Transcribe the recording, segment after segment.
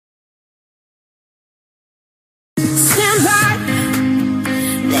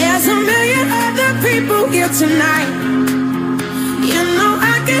you here tonight. You know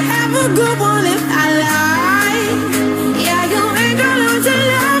I could have a good one if I lie. Yeah, you ain't gonna learn to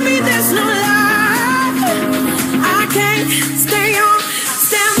love me, there's no lie. I can't stay on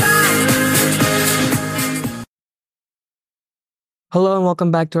standby. Hello and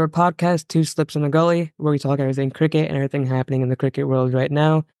welcome back to our podcast, Two Slips in a Gully, where we talk everything cricket and everything happening in the cricket world right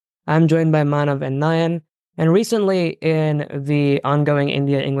now. I'm joined by Manav and Nayan, and recently in the ongoing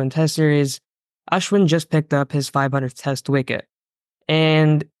India-England Test Series, Ashwin just picked up his 500th Test wicket,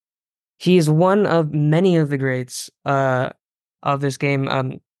 and he's one of many of the greats of this game,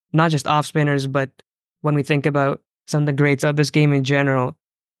 not just off spinners, but when we think about some of the greats of this game in general,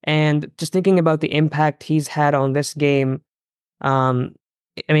 and just thinking about the impact he's had on this game. Um,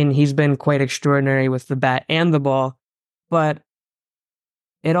 I mean, he's been quite extraordinary with the bat and the ball, but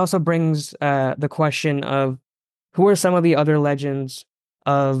it also brings the question of who are some of the other legends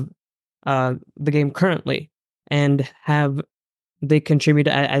of the game currently, and have they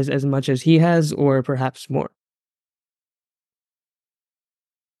contributed as much as he has, or perhaps more?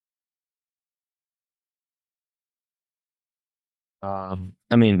 I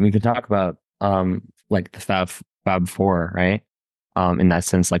mean, we could talk about like the Fab Four, right? In that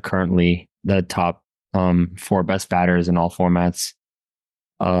sense, like currently the top four best batters in all formats,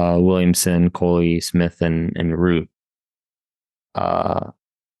 Williamson, Kohli, Smith, and Root. Uh,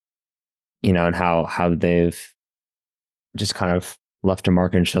 and how they've just kind of left a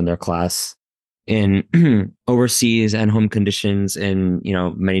mark and shown their class in overseas and home conditions in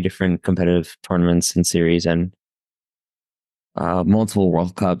many different competitive tournaments and series and multiple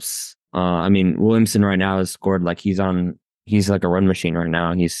World Cups. I mean, Williamson right now has scored like he's like a run machine right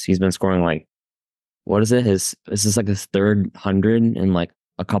now. He's been scoring like, what is it? This is like his third 100 in like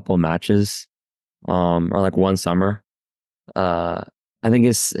a couple of matches, or like one summer. I think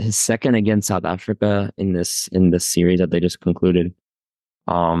his second against South Africa in this series that they just concluded.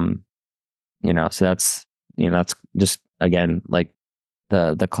 So that's just again like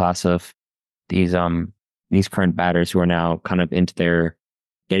the class of these current batters who are now kind of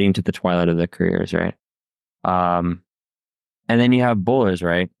getting to the twilight of their careers, right? And then you have bowlers,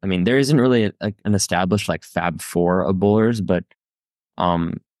 right? I mean, there isn't really an established like Fab Four of bowlers, but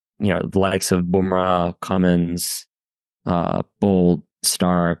the likes of Bumrah, Cummins, Bolt,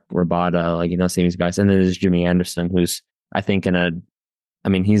 Stark, Rabada, some of these guys, and then there's Jimmy Anderson, who's I think he's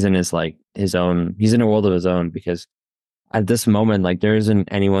in he's in a world of his own, because at this moment, like there isn't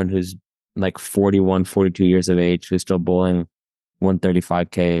anyone who's like 41, 42 years of age who's still bowling 135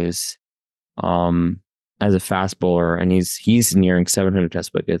 Ks as a fast bowler, and he's nearing 700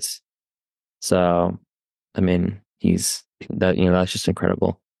 Test wickets. So, I mean, that's just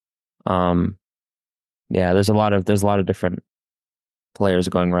incredible. Yeah, there's a lot of different players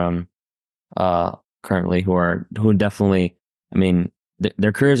going around currently who definitely, I mean,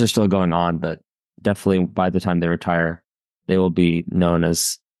 their careers are still going on, but definitely by the time they retire, they will be known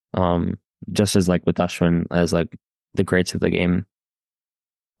as just as like with Ashwin as like the greats of the game,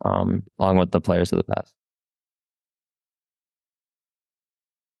 along with the players of the past.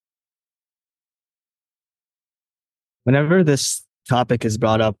 Whenever this topic is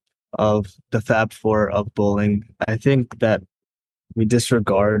brought up of the Fab Four of bowling, I think that we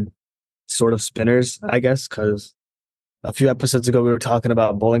disregard sort of spinners, I guess, because a few episodes ago we were talking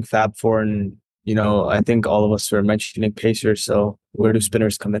about bowling Fab Four, and I think all of us were mentioning pacers. So where do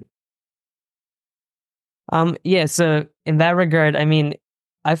spinners come in? Yeah, so in that regard, I mean,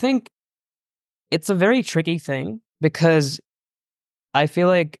 I think it's a very tricky thing, because I feel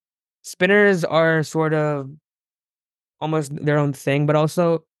like spinners are sort of almost their own thing, but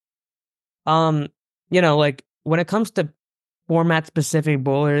also, like when it comes to format specific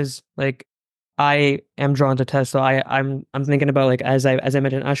bowlers, like I am drawn to Test. So I'm thinking about, like, as I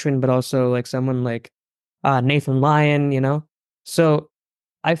mentioned, Ashwin, but also like someone like Nathan Lyon. So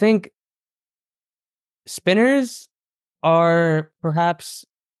I think spinners are perhaps,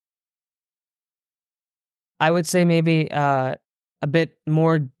 I would say, maybe a bit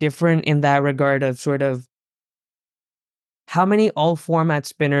more different in that regard of sort of how many all format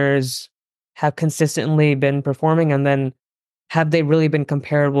spinners have consistently been performing, and then have they really been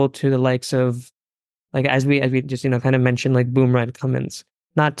comparable to the likes of, like, as we just kind of mentioned, like Boomerang and Cummins,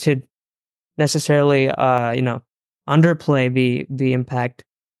 not to necessarily underplay the impact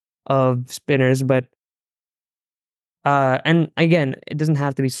of spinners, but and again, it doesn't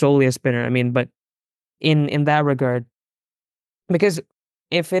have to be solely a spinner. I mean, but in that regard, because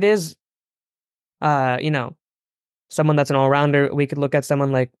if it is uh you know someone that's an all-rounder, we could look at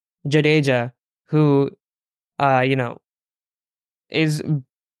someone like Jadeja, who uh you know is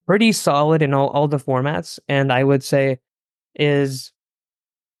pretty solid in all the formats, and I would say is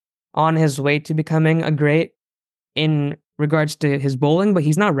on his way to becoming a great in regards to his bowling, but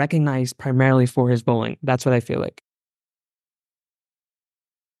he's not recognized primarily for his bowling. That's what I feel like.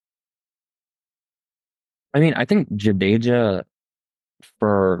 I mean, I think Jadeja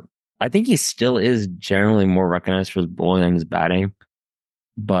for I think he still is generally more recognized for his bowling than his batting,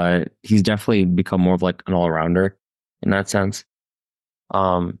 but he's definitely become more of like an all-rounder in that sense.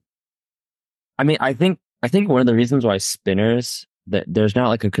 Um, I mean, I think one of the reasons why spinners that there's not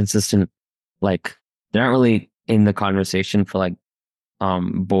like a consistent like they're not really in the conversation for like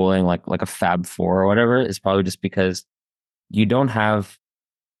bowling like a Fab Four or whatever is probably just because you don't have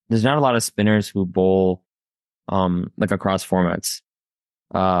there's not a lot of spinners who bowl like across formats.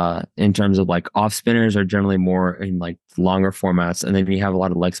 In terms of like off spinners are generally more in like longer formats, and then you have a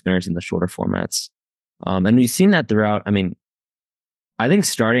lot of leg spinners in the shorter formats. And we've seen that throughout. I mean, I think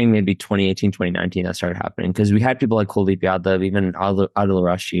starting maybe 2018, 2019, that started happening because we had people like Kuldeep Yadav, even Adil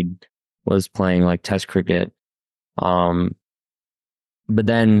Rashid was playing like Test cricket. Um, but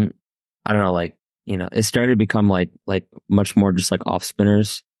then I don't know, like it started to become like much more just like off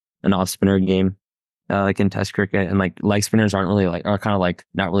spinners, an off spinner game, like in Test cricket, and like leg spinners aren't really like are kind of like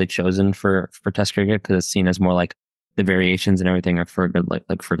not really chosen for Test cricket because it's seen as more like the variations and everything are for good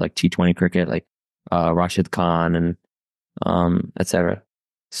like for like T20 cricket, like Rashid Khan and etc.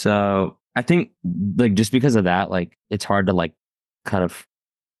 So I think like just because of that, like it's hard to like kind of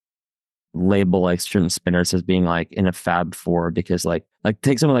label like certain spinners as being like in a Fab Four because like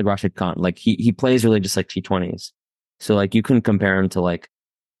take someone like Rashid Khan, like he plays really just like T20s. So like you couldn't compare him to like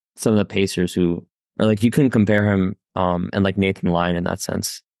some of the Pacers who or like you couldn't compare him and like Nathan Lyon in that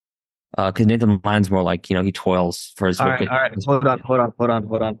sense. Because Nathan Lyon's more like he toils for his wicket. All right. Hold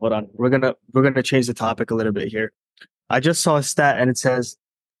on. We're gonna change the topic a little bit here. I just saw a stat and it says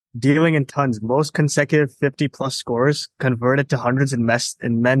dealing in tons, most consecutive 50 plus scores converted to hundreds in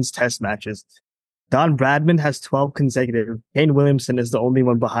men's test matches. Don Bradman has 12 consecutive. Kane Williamson is the only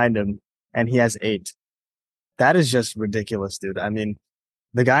one behind him, and he has 8. That is just ridiculous, dude. I mean,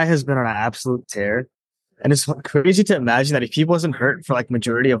 the guy has been on an absolute tear. And it's crazy to imagine that if he wasn't hurt for like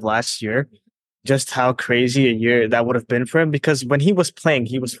majority of last year, just how crazy a year that would have been for him. Because when he was playing,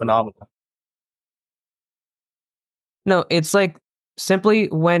 he was phenomenal. No, it's like simply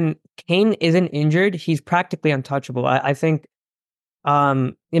when Kane isn't injured, he's practically untouchable. I think,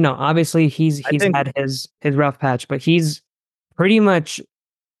 obviously he's I think had his rough patch, but he's pretty much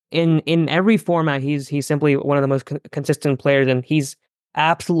in every format. He's simply one of the most consistent players, and he's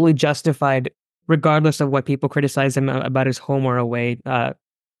absolutely justified, regardless of what people criticize him about his home or away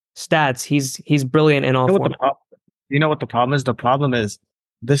stats. He's brilliant in all you know what formats. you know what the problem is? The problem is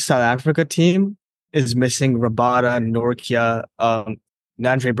this South Africa team is missing Rabada, Norkia.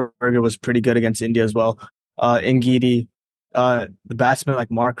 Nandre Berger was pretty good against India as well. Ngidi, the batsman like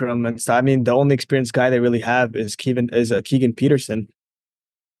Markram and stuff. I mean, the only experienced guy they really have is Keegan Peterson.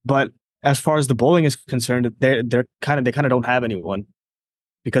 But as far as the bowling is concerned, they kind of don't have anyone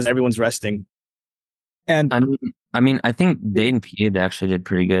because everyone's resting. And I think Dayton Peade actually did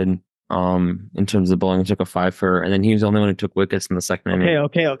pretty good in terms of bowling. He took a 5 for, and then he was the only one who took wickets in the second inning.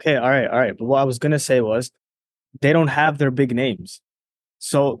 Okay. All right. But what I was gonna say was they don't have their big names.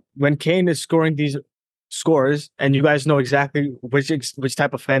 So when Kane is scoring these scores, and you guys know exactly which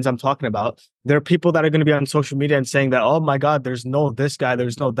type of fans I'm talking about, there are people that are going to be on social media and saying that, oh my God, there's no this guy,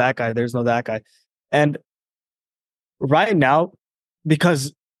 there's no that guy, there's no that guy. And right now,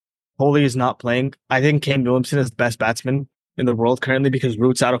 because Kohli is not playing, I think Kane Williamson is the best batsman in the world currently because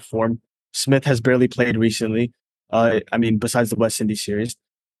Root's out of form. Smith has barely played recently. I mean, besides the West Indies series.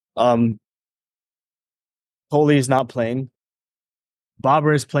 Kohli is not playing.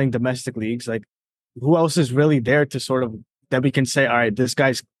 Bobber is playing domestic leagues. Like, who else is really there to sort of that we can say, all right, this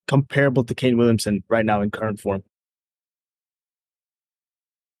guy's comparable to Kane Williamson right now in current form?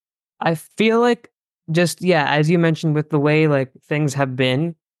 I feel like just as you mentioned, with the way like things have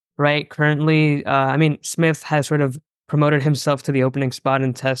been, right? Currently, I mean, Smith has sort of promoted himself to the opening spot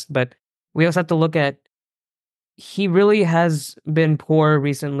in Test, but we also have to look at he really has been poor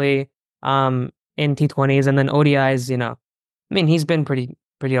recently in T20s, and then ODIs. I mean, he's been pretty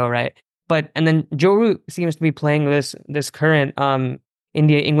all right. But and then Joe Root seems to be playing this current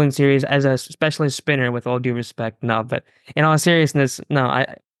India England series as a specialist spinner. With all due respect, no. But in all seriousness, no.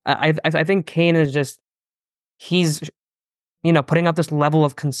 I think Kane is just he's putting up this level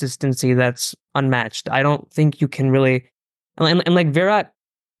of consistency that's unmatched. I don't think you can really and like Virat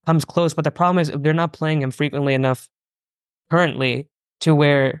comes close, but the problem is they're not playing him frequently enough currently to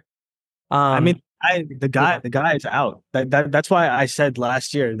where I mean, The guy is out. That's why I said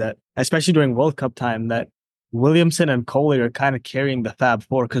last year that, especially during World Cup time, that Williamson and Kohli are kind of carrying the Fab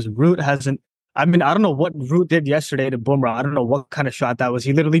Four because Root hasn't. I mean, I don't know what Root did yesterday to Bumrah. I don't know what kind of shot that was.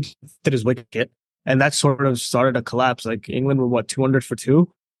 He literally did his wicket, and that sort of started a collapse. Like England were what 200 for two,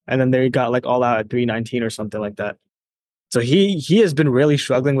 and then they got like all out at 319 or something like that. So he has been really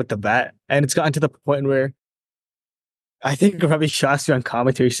struggling with the bat, and it's gotten to the point where I think Ravi Shastri on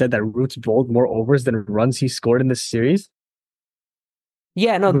commentary said that Root's bowled more overs than runs he scored in this series.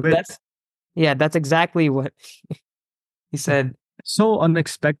 Yeah, no, But that's exactly what he said. so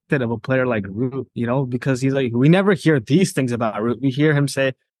unexpected of a player like Root, because he's like, we never hear these things about Root. We hear him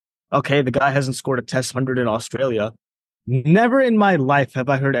say, okay, the guy hasn't scored a test 100 in Australia. Never in my life have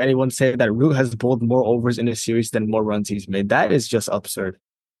I heard anyone say that Root has bowled more overs in a series than more runs he's made. That is just absurd.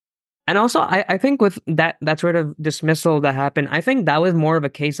 And also, I think with that sort of dismissal that happened, I think that was more of a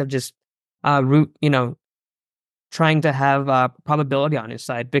case of just Root, trying to have probability on his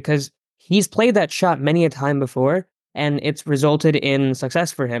side because he's played that shot many a time before, and it's resulted in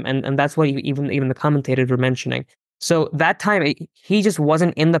success for him. And that's what even the commentators were mentioning. So that time, he just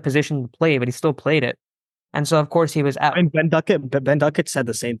wasn't in the position to play, but he still played it. And so, of course, he was out. And Ben Duckett said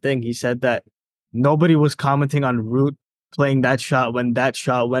the same thing. He said that nobody was commenting on Root playing that shot when that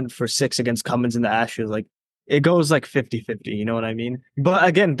shot went for six against Cummins in the Ashes. Like, it goes like 50-50, you know what I mean? But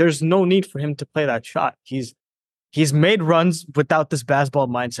again, there's no need for him to play that shot. He's made runs without this baseball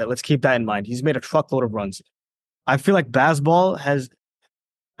mindset. Let's keep that in mind. He's made a truckload of runs. I feel like baseball has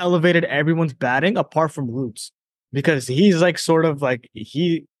elevated everyone's batting apart from Roots because he's like sort of like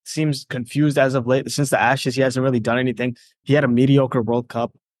he seems confused as of late. Since the Ashes, he hasn't really done anything. He had a mediocre World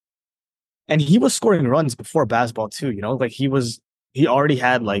Cup. And he was scoring runs before baseball too, like he already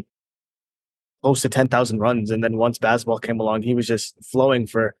had like close to 10,000 runs. And then once baseball came along, he was just flowing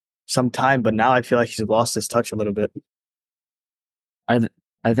for some time. But now I feel like he's lost his touch a little bit.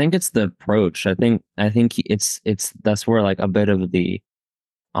 I think it's the approach. It's that's where like a bit of the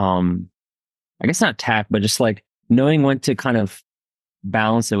I guess not tact, but just like knowing when to kind of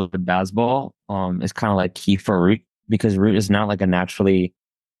balance it with the baseball is kind of like key for Root because Root is not like a naturally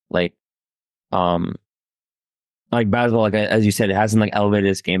like baseball, like as you said, it hasn't like elevated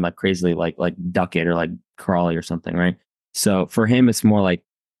his game like crazily like Duckett or like Crawley or something, right? So for him, it's more like,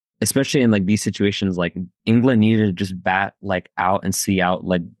 especially in like these situations, like England needed to just bat like out and see out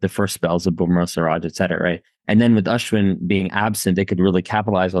like the first spells of Bumrah, Siraj, etc., right? And then with Ashwin being absent, they could really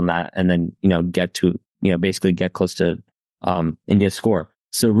capitalize on that and then basically get close to India's score.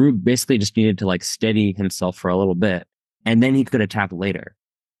 So Root basically just needed to like steady himself for a little bit, and then he could attack later.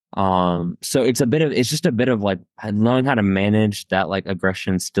 So it's just a bit of like knowing how to manage that like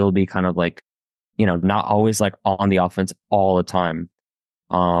aggression, still be kind of like, not always like on the offense all the time.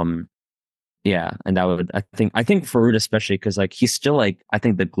 Yeah, and that would I think for Root especially because like he's still like I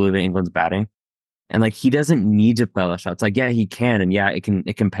think the glue to England's batting, and like he doesn't need to play all the shots. Like yeah, he can, and yeah, it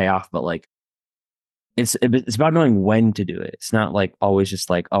can pay off, but like it's about knowing when to do it. It's not like always just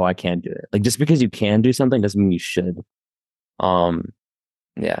like, oh, I can't do it. Like just because you can do something doesn't mean you should.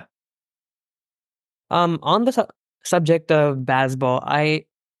 Yeah. On the subject of baseball,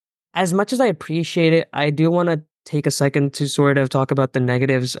 as much as I appreciate it, I do want to take a second to sort of talk about the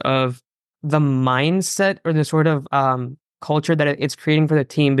negatives of the mindset or the sort of culture that it's creating for the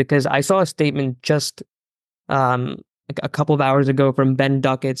team. Because I saw a statement just like a couple of hours ago from Ben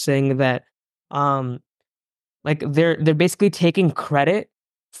Duckett saying that like they're basically taking credit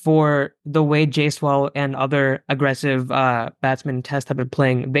for the way Jaiswal and other aggressive batsmen in Test have been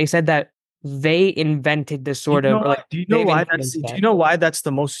playing. They said that they invented this sort of like. Do you know why that's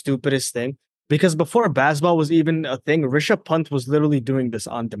the most stupidest thing? Because before baseball was even a thing, Rishabh Pant was literally doing this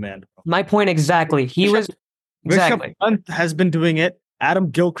on demand. My point exactly. Rishabh Pant has been doing it.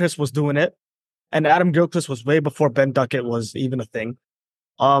 Adam Gilchrist was doing it, and Adam Gilchrist was way before Ben Duckett was even a thing.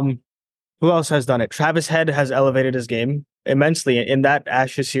 Who else has done it? Travis Head has elevated his game immensely in that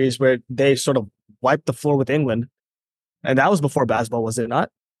Ashes series where they sort of wiped the floor with England, and that was before baseball, was it not?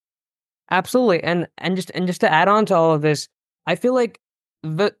 Absolutely. And just to add on to all of this, I feel like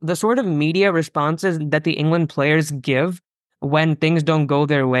the sort of media responses that the England players give when things don't go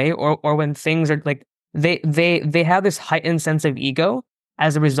their way or when things are like they have this heightened sense of ego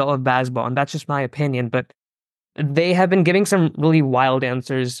as a result of baseball, and that's just my opinion, but they have been giving some really wild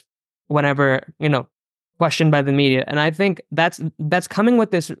answers whenever, questioned by the media. And I think that's coming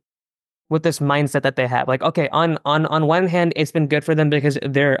with this mindset that they have. Like, okay, on one hand, it's been good for them because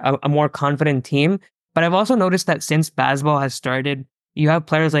they're a more confident team. But I've also noticed that since baseball has started, you have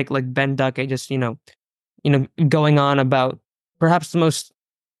players like Ben Duckett just, going on about perhaps the most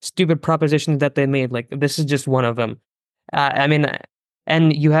stupid propositions that they made. Like this is just one of them. I mean,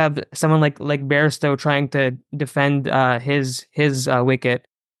 and you have someone like Bairstow trying to defend his wicket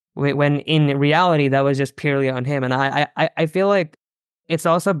when in reality that was just purely on him. And I feel like it's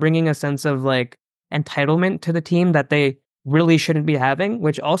also bringing a sense of like entitlement to the team that they really shouldn't be having,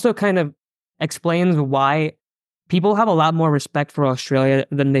 which also kind of explains why people have a lot more respect for Australia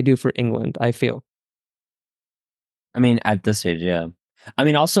than they do for England, I feel. I mean, at this stage, yeah. I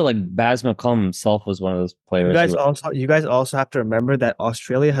mean, also like Baz McCullum himself was one of those players. You guys also have to remember that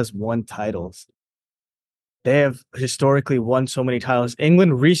Australia has won titles. They have historically won so many titles.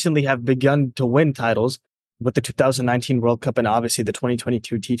 England recently have begun to win titles with the 2019 World Cup and obviously the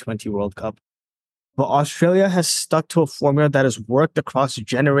 2022 T20 World Cup. But Australia has stuck to a formula that has worked across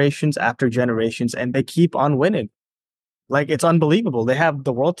generations after generations, and they keep on winning. Like, it's unbelievable. They have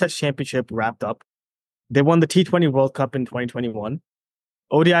the World Test Championship wrapped up. They won the T20 World Cup in 2021.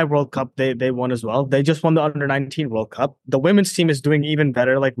 ODI World Cup, they won as well. They just won the Under-19 World Cup. The women's team is doing even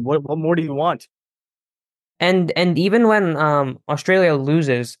better. Like, what more do you want? And even when Australia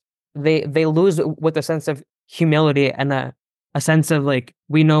loses, they lose with a sense of humility and a sense of like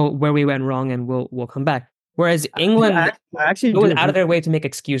we know where we went wrong and we'll come back. Whereas England I actually goes out of their way to make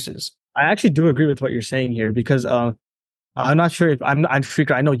excuses. I actually do agree with what you're saying here because I'm not sure if I'm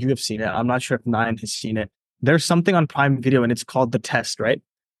Shrika, I know you have seen it. I'm not sure if Nine has seen it. There's something on Prime Video and it's called The Test, right?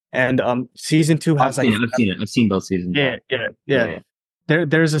 And season 2 has I've seen it. I've seen both seasons. Yeah.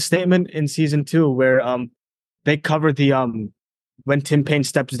 There's a statement in season 2 where they cover the when Tim Payne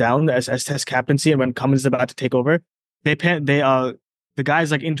steps down as Test captaincy and when Cummins is about to take over. The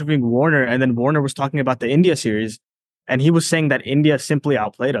guy's like interviewing Warner, and then Warner was talking about the India series, and he was saying that India simply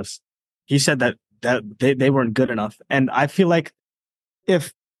outplayed us. He said that they weren't good enough. And I feel like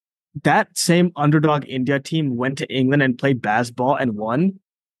if that same underdog India team went to England and played baseball and won,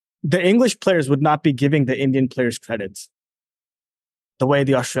 the English players would not be giving the Indian players credits the way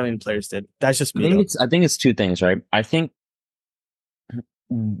the Australian players did. That's just me. I think it's two things, right? I think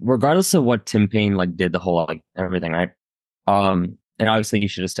regardless of what Tim Payne like did, the whole like everything, right? And obviously he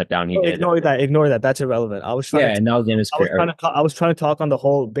should have stepped down. Ignore that. That's irrelevant. I was trying and that was the end of his career. I was trying to talk on the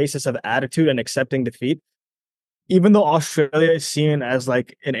whole basis of attitude and accepting defeat. Even though Australia is seen as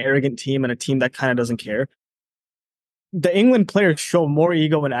like an arrogant team and a team that kind of doesn't care, the England players show more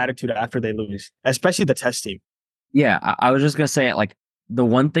ego and attitude after they lose, especially the Test team. Yeah, I was just gonna say like the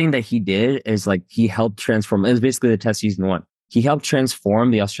one thing that he did is like he helped transform. It was basically the Test season 1. He helped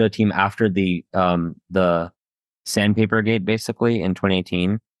transform the Australia team after the Sandpaper Gate, basically in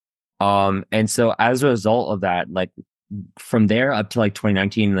 2018. And so as a result of that, like from there up to like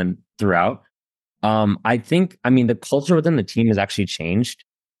 2019 and then throughout, I mean the culture within the team has actually changed.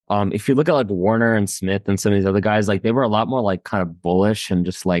 If you look at like Warner and Smith and some of these other guys, like they were a lot more like kind of bullish and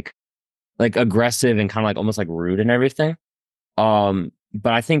just like aggressive and kind of like almost like rude and everything.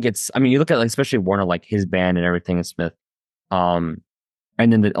 But I think I mean, you look at like especially Warner, like his band and everything, and Smith. And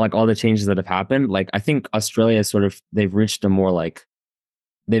then like all the changes that have happened, like I think Australia is they've reached a more like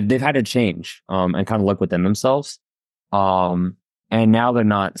they've had to change and kind of look within themselves. And now they're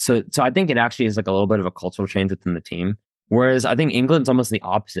not so I think it actually is like a little bit of a cultural change within the team. Whereas I think England's almost the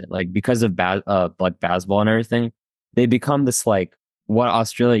opposite. Like because of like baseball and everything, they become this like what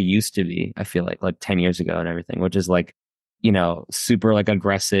Australia used to be, I feel like 10 years ago and everything, which is like, you know, super like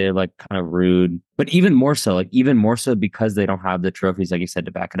aggressive, like kind of rude, but even more so because they don't have the trophies, like you said,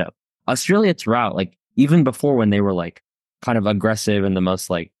 to back it up. Australia throughout, like even before when they were like kind of aggressive and the most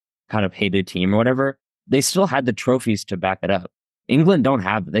like kind of hated team or whatever, they still had the trophies to back it up. England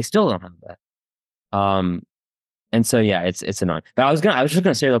they still don't have that. And so yeah, it's annoying. But I was just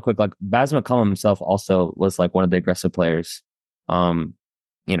gonna say real quick, like Baz McCullum himself also was like one of the aggressive players. You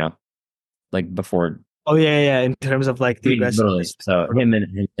know, like before. Oh yeah. In terms of like the aggressiveness. So him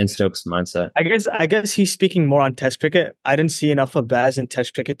and Stokes' mindset. I guess he's speaking more on Test cricket. I didn't see enough of Baz in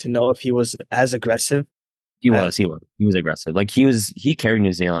Test cricket to know if he was as aggressive. He was aggressive. Like he carried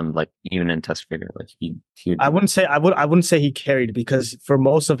New Zealand like even in Test cricket. Like he I wouldn't say he carried because for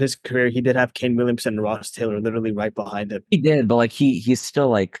most of his career he did have Kane Williamson and Ross Taylor literally right behind him. He did, but like he's still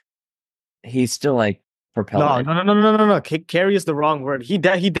like propelled. No. Carry is the wrong word. He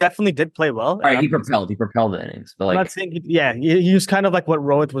definitely did play well. All right, he propelled the innings. But like, I'm not saying he was kind of like what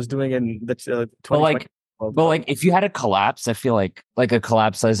Rohit was doing in the 2020. But like if you had a collapse, I feel like a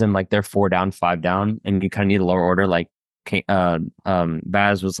collapse as in like they're 4 down, 5 down, and you kind of need a lower order. Like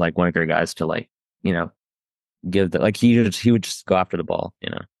Baz was like one of your guys to like, you know, give the like he would just go after the ball,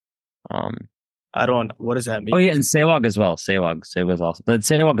 you know. I don't. What does that mean? Oh yeah, and Sehwag as well. Sehwag was awesome, but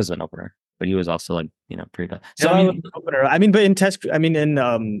Sehwag is an opener. but he was also like pretty tough. So I mean, opener. I mean, but in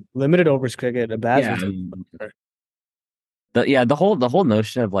limited overs cricket, Baz yeah, was I mean, the whole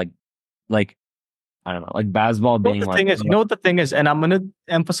notion of like I don't know, like baseball You know what being the like thing is, you know what the thing is, and I'm gonna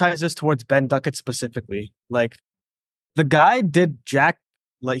emphasize this towards Ben Duckett specifically. Like the guy did jack,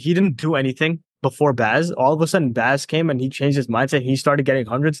 like he didn't do anything before Baz. All of a sudden, Baz came and he changed his mindset. He started getting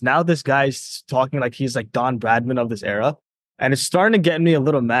hundreds. Now this guy's talking like he's like Don Bradman of this era, and it's starting to get me a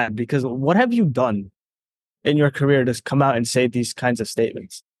little mad because what have you done in your career to come out and say these kinds of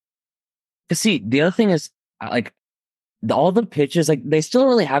statements? see, the other thing is like all the pitches, like they still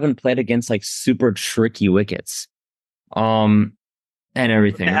really haven't played against like super tricky wickets, and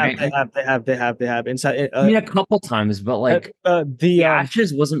everything, right? They have inside. I mean, a couple times, but like the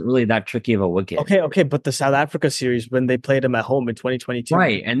Ashes wasn't really that tricky of a wicket. Okay, but the South Africa series when they played them at home in 2022,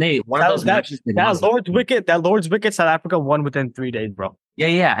 right? And one of those matches that Lord's wicket, South Africa won within 3 days, bro.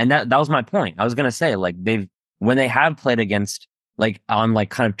 Yeah, and that was my point. I was gonna say like when they have played against like on like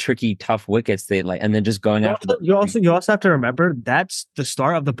kind of tricky, tough wickets, they like and then just going after. You also have to remember that's the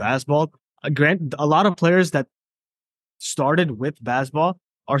start of the baseball. Grant, a lot of players that started with baseball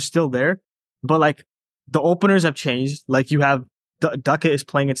are still there, but like the openers have changed. Like you have Duckett is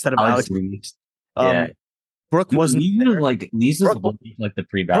playing instead of Alex. Yeah, Brooke wasn't there. like these is like the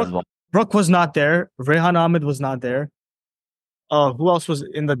pre-baseball. Brooke was not there. Rehan Ahmed was not there. Who else was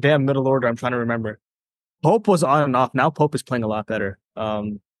in the damn middle order? I'm trying to remember. Pope was on and off. Now Pope is playing a lot better.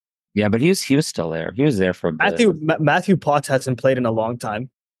 Yeah, but he was still there. He was there for a bit. Matthew Potts hasn't played in a long time,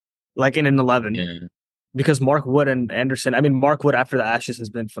 like in an 11. Yeah. Because Mark Wood and Anderson. I mean, Mark Wood after the Ashes has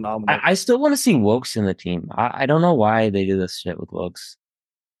been phenomenal. I still want to see Wokes in the team. I don't know why they do this shit with Wokes.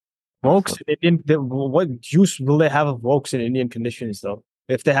 Wokes, what use will they have of Wokes in Indian conditions though?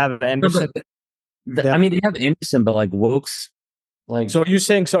 If they have Anderson, I mean, they have Anderson, but like Wokes, like. So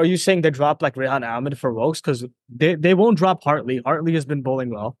are you saying they drop like Rehan Ahmed for Wokes because they won't drop Hartley. Hartley has been bowling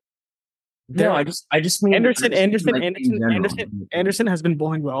well. No, I just mean Anderson has been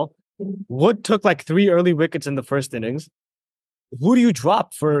bowling well. Wood took like 3 early wickets in the first innings. Who do you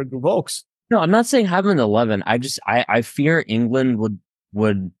drop for Wokes? No, I'm not saying have him in 11. I fear England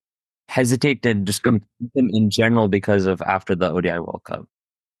would hesitate to just compete him in general because of after the ODI World Cup.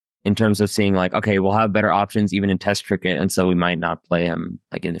 In terms of seeing like, okay, we'll have better options even in Test cricket, and so we might not play him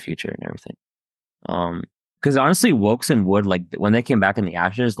like in the future and everything. Because honestly, Wokes and Wood, like when they came back in the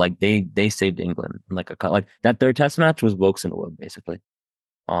Ashes, like they saved England. Like that third Test match was Wokes and Wood basically.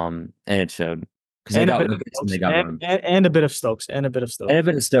 And it showed because they got and a bit of Stokes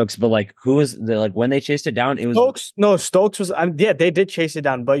but like who was like when they chased it down, it was Stokes was they did chase it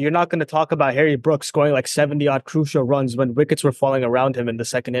down, but you're not going to talk about Harry Brooks scoring like 70 odd crucial runs when wickets were falling around him in the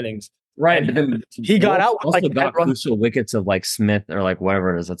second innings. Right, but then he got out also like got crucial wickets of like Smith or like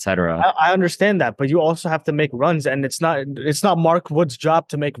whatever it is, etc. I understand that, but you also have to make runs, and it's not Mark Wood's job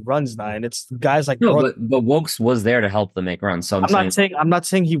to make runs, and it's guys like but Wokes was there to help them make runs. So I'm not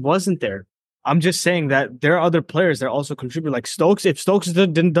saying he wasn't there. I'm just saying that there are other players that also contribute, like Stokes. If Stokes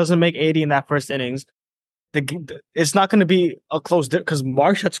doesn't make 80 in that first innings, it's not going to be a close because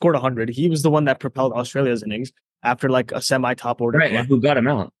Marsh had scored 100. He was the one that propelled Australia's innings after like a semi-top order. Right, and who got him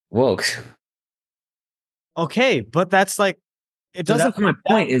out? Wokes. Okay, but that's like it doesn't. So that's my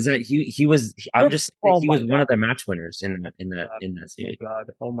point is that he was. I'm just he was one of the match winners in that series.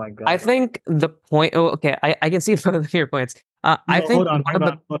 Oh my god! I think the point. Oh, okay. I can see some of your points. I think hold on.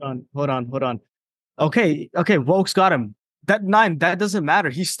 Okay. Wokes got him. That doesn't matter.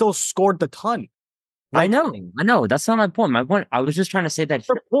 He still scored the ton. I know. That's not my point. My point. I was just trying to say that.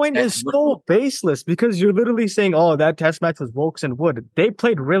 Your point is so baseless because you're literally saying, "Oh, that Test match was Wokes and Wood. They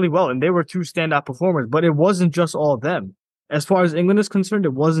played really well, and they were 2 standout performers." But it wasn't just all them. As far as England is concerned,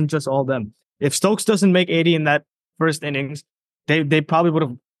 it wasn't just all them. If Stokes doesn't make 80 in that first innings, they probably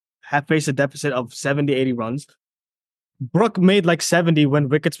would have faced a deficit of 70, 80 runs. Brooke made like 70 when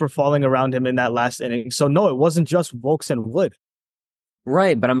wickets were falling around him in that last inning. So no, it wasn't just Wokes and Wood.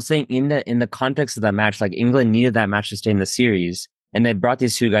 Right, but I'm saying in the context of that match, like England needed that match to stay in the series, and they brought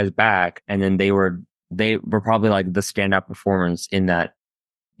these 2 guys back, and then they were probably like the standout performers in that,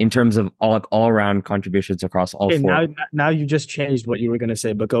 in terms of all around contributions across all 4. Now you just changed what you were going to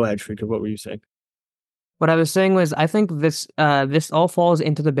say, but go ahead, Shrika. What were you saying? What I was saying was I think this all falls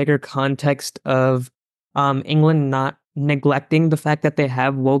into the bigger context of England not neglecting the fact that they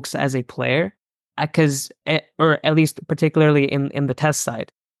have Wokes as a player. Or at least particularly in the Test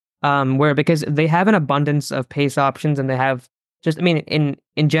side, because they have an abundance of pace options and they have in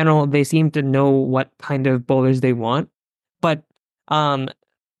general, they seem to know what kind of bowlers they want. But, and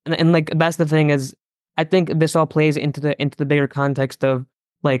like, that's the thing is, I think this all plays into the bigger context of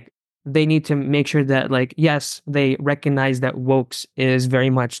like they need to make sure that, like, yes, they recognize that Wokes is very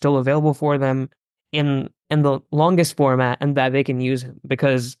much still available for them in the longest format, and that they can use him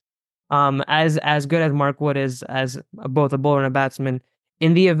because as good as Mark Wood is as both a bowler and a batsman,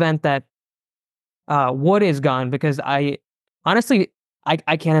 in the event that Wood is gone, because I honestly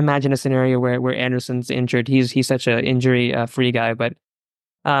I can't imagine a scenario where Anderson's injured. He's such a injury free guy, but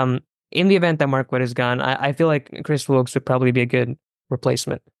um in the event that Mark Wood is gone, I feel like Chris Wilkes would probably be a good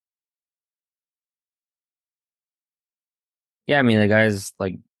replacement. Yeah, I mean, the guy's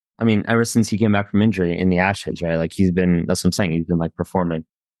like, I mean, ever since he came back from injury in the Ashes, right? Like he's been, that's what I'm saying. He's been like performing,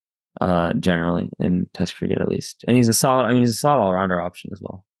 generally in Test cricket at least, and he's a solid. I mean, he's a solid all rounder option as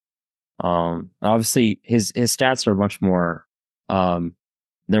well. Obviously his stats are much more, um,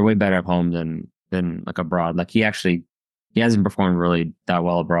 they're way better at home than like abroad. Like he hasn't performed really that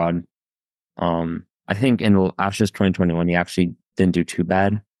well abroad. I think in the Ashes 2021 he actually didn't do too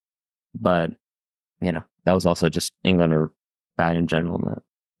bad, but you know that was also just England are bad in general in the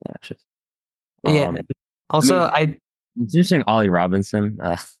Ashes. Yeah. I Also, mean, it's interesting. Ollie Robinson,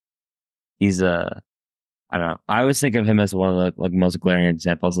 he's a I don't know. I always think of him as one of the like most glaring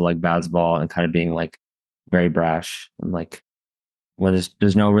examples of like baseball and kind of being like very brash and like when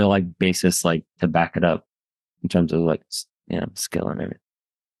there's no real like basis like to back it up in terms of like skill and everything.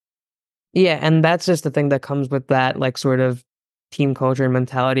 yeah, and that's just the thing that comes with that like sort of team culture and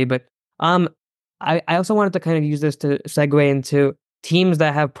mentality. But um, I also wanted to kind of use this to segue into teams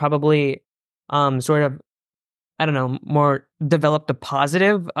that have probably sort of, I don't know, more developed a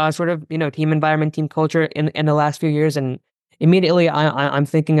positive sort of, team environment, team culture in the last few years. And immediately I'm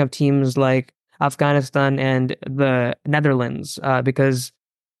thinking of teams like Afghanistan and the Netherlands, because,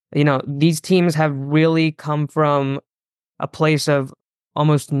 these teams have really come from a place of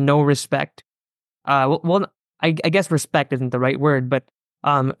almost no respect. I guess respect isn't the right word, but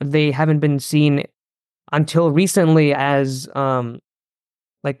they haven't been seen until recently as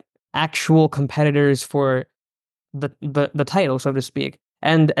like actual competitors for the title, so to speak.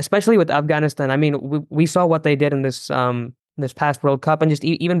 And especially with Afghanistan, I mean, we saw what they did in this past World Cup, and just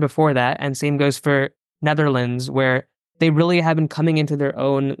even before that. And same goes for Netherlands, where they really have been coming into their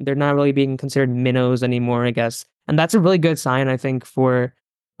own. They're not really being considered minnows anymore, I guess, and that's a really good sign, I think, for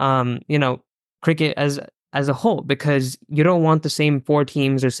cricket as a whole, because you don't want the same four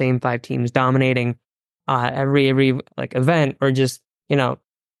teams or same five teams dominating every like event, or just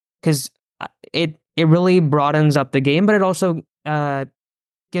because it really broadens up the game, but it also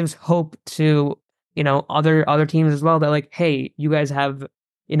gives hope to other teams as well, that like, hey, you guys have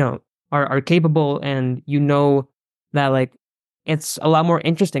are capable, and that like it's a lot more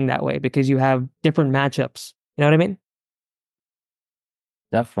interesting that way because you have different matchups. You know what I mean?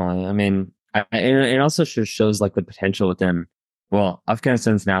 Definitely. I mean, it also shows like the potential within. Well,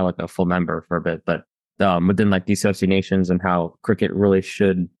 Afghanistan's now like a full member for a bit, but within like the association nations and how cricket really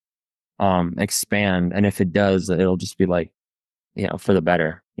should expand, and if it does, it'll just be like for the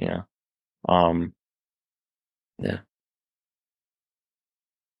better. Um, yeah.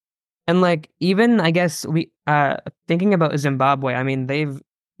 And like, even I guess we thinking about Zimbabwe, I mean, they've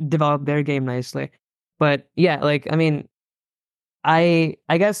developed their game nicely. But yeah, like, I mean, I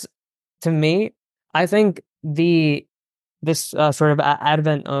guess to me, I think this sort of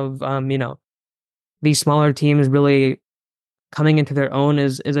advent of these smaller teams really coming into their own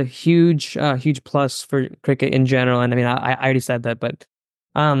is a huge plus for cricket in general. And I mean, I already said that, but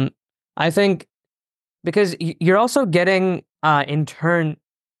um I think because you're also getting in turn,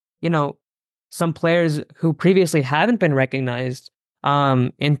 you know, some players who previously haven't been recognized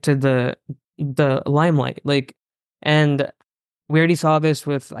into the limelight. Like, and we already saw this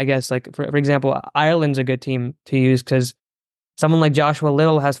with, I guess, like, for example, Ireland's a good team to use because someone like Joshua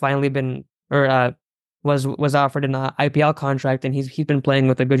Little has finally been, or was offered an IPL contract, and he's been playing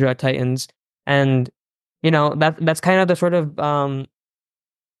with the Gujarat Titans. And that's kind of the sort of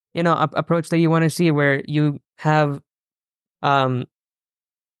approach that you want to see, where you have um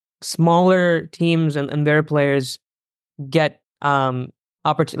smaller teams and their players get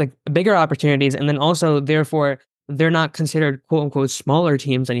like bigger opportunities, and then also therefore they're not considered quote unquote smaller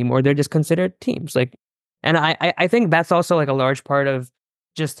teams anymore. They're just considered teams. Like, and I think that's also like a large part of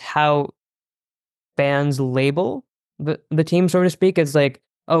just how fans label the team, so to speak. It's like,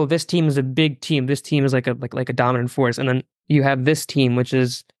 oh, this team is a big team. This team is like a dominant force, and then you have this team, which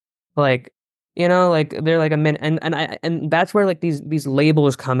is like, like they're like a min, and that's where like these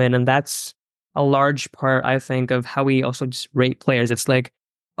labels come in, and that's a large part, I think, of how we also just rate players. It's like,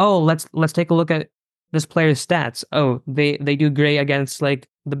 oh, let's take a look at this player's stats. Oh, they do great against like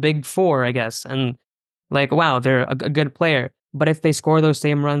the big four, I guess, and like, wow, they're a good player. But if they score those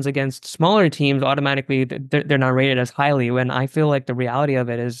same runs against smaller teams, automatically they're not rated as highly. When I feel like the reality of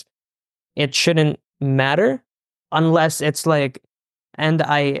it is it shouldn't matter unless it's like, and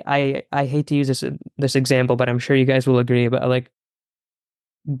I hate to use this example, but I'm sure you guys will agree. But like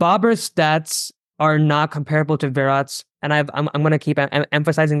Babur's stats are not comparable to Virat's, and I'm going to keep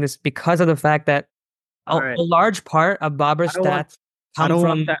emphasizing this because of the fact that All a right. large part of I Babur's don't want stats I come don't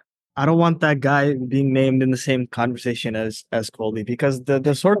want from. that I don't want that guy being named in the same conversation as Colby because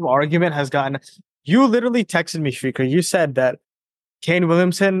the sort of argument has gotten you literally texted me, Shrieker. You said that Kane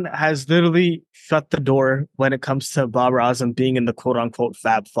Williamson has literally shut the door when it comes to Babar Azam being in the quote unquote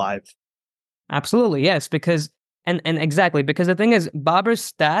Fab Five. Absolutely, yes, because and exactly because the thing is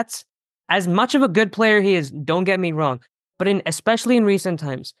Babur's stats, as much of a good player he is, don't get me wrong, but in especially in recent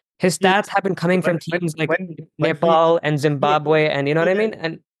times, his He, stats have been coming when from teams like when he Nepal and Zimbabwe, and you know what I yeah, mean?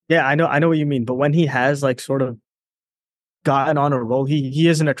 And yeah, I know what you mean, but when he has like sort of gotten on a roll, he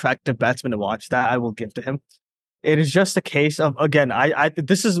is an attractive batsman to watch. That I will give to him. It is just a case of again, I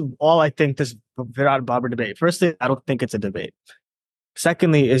this is all I think this Virat Babar debate. Firstly, I don't think it's a debate.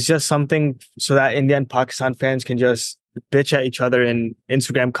 Secondly, it's just something so that India and Pakistan fans can just bitch at each other in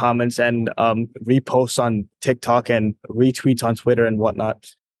Instagram comments and reposts on TikTok and retweets on Twitter and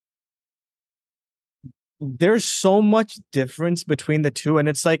whatnot. There's so much difference between the two, and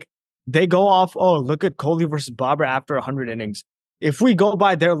it's like they go off, oh, look at Kohli versus Babar after 100 innings. If we go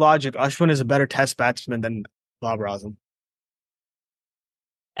by their logic, Ashwin is a better test batsman than Babar Azam.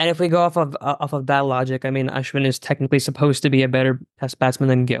 if we go off of that logic, I mean Ashwin is technically supposed to be a better test batsman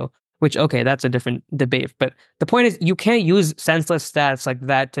than Gill, which okay, that's a different debate. But the point is, you can't use senseless stats like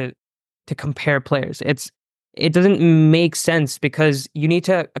that to compare players. It doesn't make sense because you need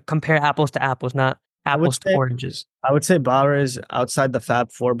to compare apples to apples, not I would apples to say oranges. I would say Bauer is outside the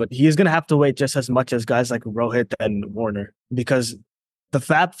Fab Four, but he's going to have to wait just as much as guys like Rohit and Warner because the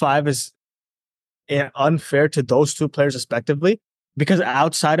Fab Five is unfair to those two players respectively. Because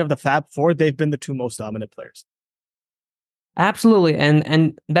outside of the Fab Four, they've been the two most dominant players. Absolutely,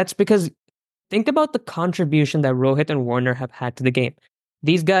 and that's because think about the contribution that Rohit and Warner have had to the game.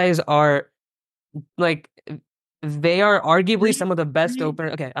 These guys are like they are arguably Three, some of the best three, opener.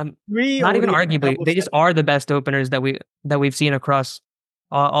 Okay, I'm three not even ODI arguably. double They just centuries. are the best openers that we've seen across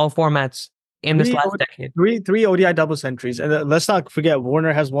all formats in this Three, last decade. three ODI double centuries. And let's not forget,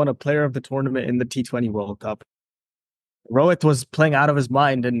 Warner has won a player of the tournament in the T20 World Cup. Rohit was playing out of his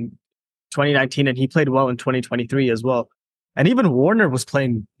mind in 2019, and he played well in 2023 as well. And even Warner was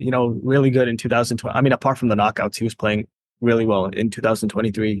playing, really good in 2020. I mean, apart from the knockouts, he was playing really well in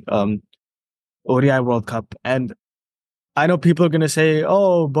 2023 ODI World Cup. And I know people are going to say,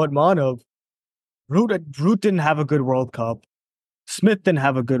 oh, but Manav, Root didn't have a good World Cup. Smith didn't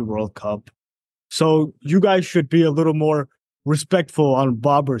have a good World Cup. So you guys should be a little more respectful on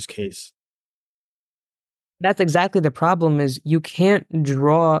Babur's case. That's exactly the problem. Is you can't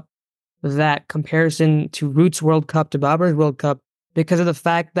draw that comparison to Root's World Cup to Babur's World Cup because of the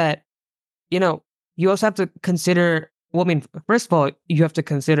fact that you know, you also have to consider. Well, I mean, first of all, you have to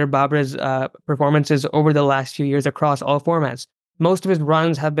consider Babra's performances over the last few years across all formats. Most of his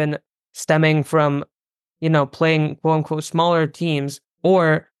runs have been stemming from, playing quote unquote smaller teams,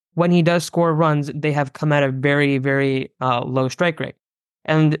 or when he does score runs, they have come at a very, very low strike rate.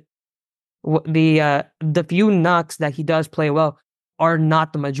 And the few knocks that he does play well are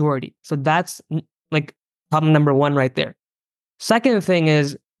not the majority. So that's like problem number one right there. Second thing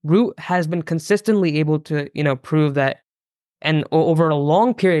is Root has been consistently able to, prove that and over a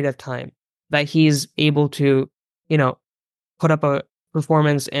long period of time that he's able to, you know, put up a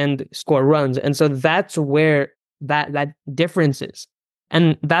performance and score runs. And so that's where that difference is.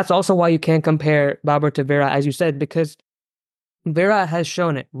 And that's also why you can't compare Babar to Vera, as you said, because Vera has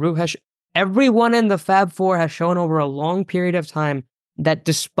shown it. Root has everyone in the Fab Four has shown over a long period of time that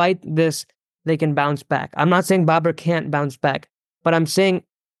despite this, they can bounce back. I'm not saying Babar can't bounce back, but I'm saying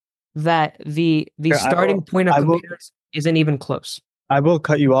that the Here, starting point of I will, comparison isn't even close. I will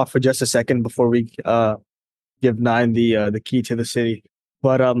cut you off for just a second before we give Nine the key to the city.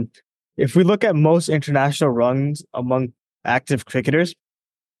 But if we look at most international runs among active cricketers,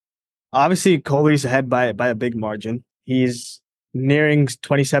 obviously Kohli's ahead by a big margin. He's nearing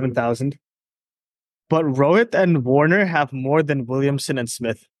 27,000. But Rohit and Warner have more than Williamson and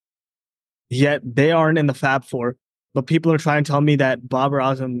Smith. Yet they aren't in the Fab Four. But people are trying to tell me that Babar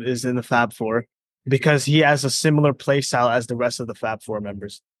Azam is in the Fab Four because he has a similar play style as the rest of the Fab Four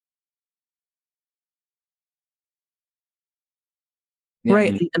members. Yeah,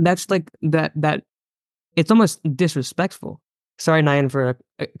 Right. And that's like that it's almost disrespectful Sorry, Nyan, for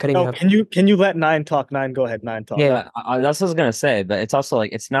cutting you No, off. can you let Nine talk? Nine, go ahead. Nine talk. Yeah. That's what I was gonna say, but it's also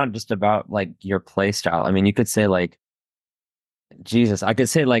like it's not just about like your play style. I mean, you could say like Jesus. I could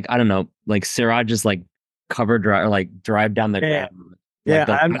say like I don't know, like Siraj's like cover drive or like drive down the Yeah, ground. yeah, Like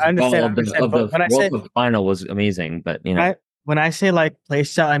the I last understand. ball I of understand. the But when I World say Cup final was amazing, but you know. when I say like play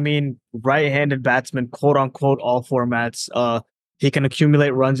style, I mean right-handed batsman, quote unquote, all formats. He can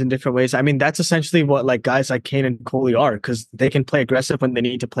accumulate runs in different ways. I mean, that's essentially what like guys like Kane and Kohli are, because they can play aggressive when they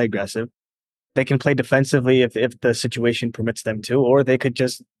need to play aggressive. They can play defensively if the situation permits them to, or they could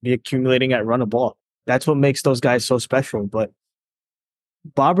just be accumulating at run a ball. That's what makes those guys so special. But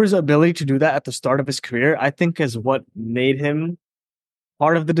Babur's ability to do that at the start of his career, I think, is what made him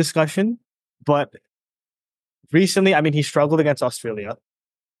part of the discussion. But recently, I mean, he struggled against Australia.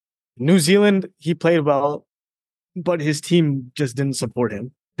 New Zealand, he played well, but his team just didn't support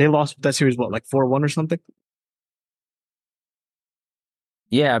him. They lost that series, what, like 4-1 or something?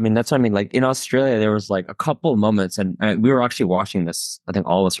 Yeah, I mean that's what I mean. Like in Australia, there was like a couple of moments, and we were actually watching this. I think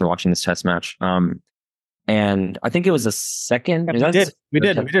all of us were watching this test match. And I think it was the second. Yeah, we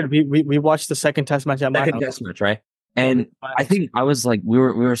did. We watched the second test match at my Second house. test match, right? And I think I was like, we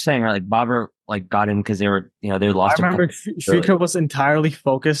were saying, right, like Babur like got in because they were, you know, they I lost. remember Shrika was entirely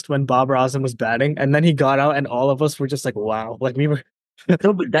focused when Babar Azam was batting, and then he got out, and all of us were just like, "Wow!" Like we were.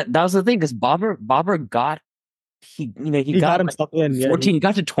 No, but that was the thing because Babur got he got himself in. Yeah, 14, he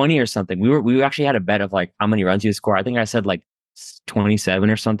got to 20 or something. We actually had a bet of like how many runs he would score. I think I said like 27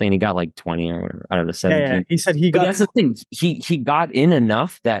 or something, and he got like 20 or whatever out of the 17. Yeah. He said he But got. that's the thing. He got in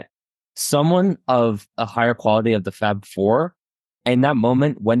enough that someone of a higher quality of the Fab Four, in that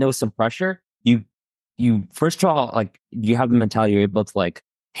moment when there was some pressure, you first of all, like you have the mentality you're able to like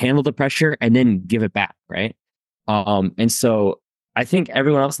handle the pressure and then give it back, right? And so I think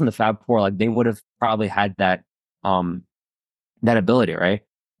everyone else in the Fab Four, like they would have probably had that ability, right?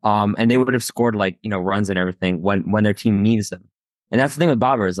 And they would have scored like, you know, runs and everything when their team needs them. And that's the thing with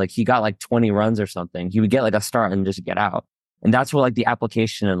Babur is like he got like 20 runs or something. He would get like a start and just get out. And that's where like the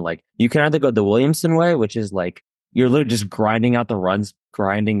application and like you can either go the Williamson way, which is like you're literally just grinding out the runs,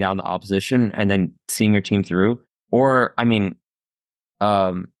 grinding down the opposition, and then seeing your team through. Or I mean,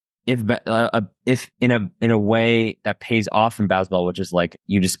 if in a way that pays off in basketball, which is like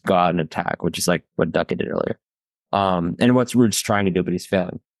you just go out and attack, which is like what Duckett did earlier. And what's Ruud's trying to do, but he's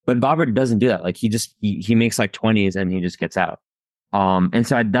failing. But Babur doesn't do that. Like he makes like 20s and he just gets out. And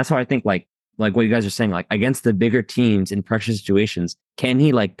so that's why I think like what you guys are saying, like against the bigger teams in pressure situations, can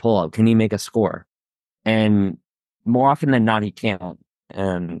he like pull up? Can he make a score? And more often than not, he can't.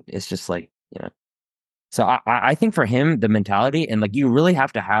 And it's just like, you know. So I think for him, the mentality and like you really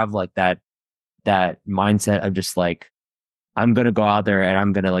have to have like that mindset of just like, I'm gonna go out there and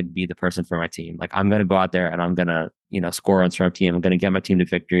I'm gonna like be the person for my team. Like I'm gonna go out there and I'm gonna, you know, score runs for my team. I'm gonna get my team to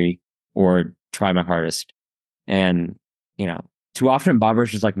victory or try my hardest. And, you know, too often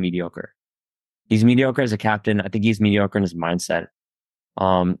Babur's just like mediocre. He's mediocre as a captain. I think he's mediocre in his mindset.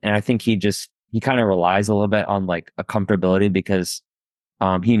 And I think he kind of relies a little bit on like a comfortability because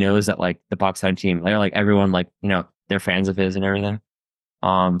he knows that like the Pakistan team, they're like everyone like, you know, they're fans of his and everything.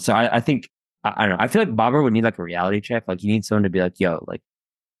 So I think I don't know. I feel like Babur would need like a reality check. Like you need someone to be like, yo, like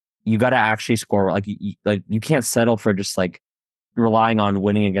you got to actually score. Like you can't settle for just like relying on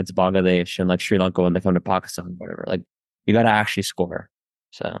winning against Bangladesh and like Sri Lanka when they come to Pakistan, whatever. Like you got to actually score.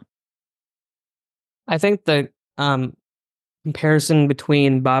 So I think the comparison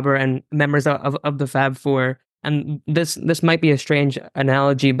between Babur and members of the Fab Four, and this might be a strange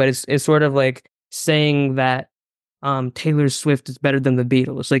analogy, but it's sort of like saying that Taylor Swift is better than the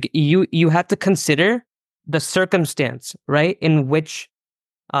Beatles. Like you have to consider the circumstance, right, in which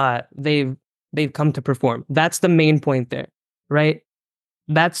they've come to perform. That's the main point there, right?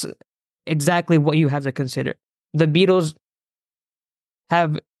 That's exactly what you have to consider. The Beatles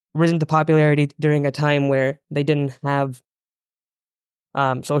have risen to popularity during a time where they didn't have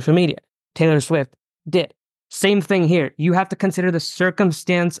social media. Taylor Swift did. Same thing here. You have to consider the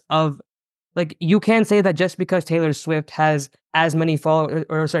circumstance of, like, you can't say that just because Taylor Swift has as many followers,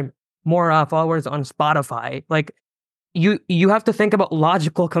 or sorry, more followers on Spotify, like you have to think about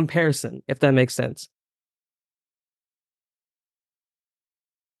logical comparison, if that makes sense.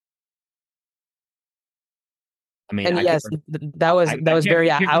 I mean, And yes, that was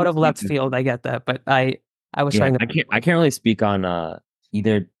very out of left field. I get that, but I was trying to. I can't really speak on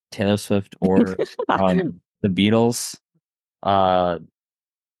either Taylor Swift or the Beatles.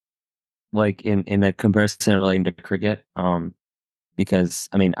 Like in the comparison relating to cricket. Because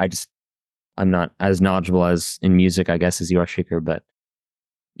I mean, I'm not as knowledgeable as in music, I guess, as you are, Shikhar. But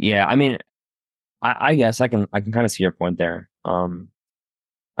yeah, I mean, I guess I can kind of see your point there. Um,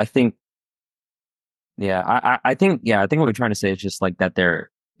 I think, yeah, I think what we're trying to say is just like that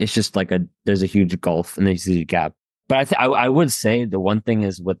it's just like there's a huge gulf and there's a huge gap. But I would say the one thing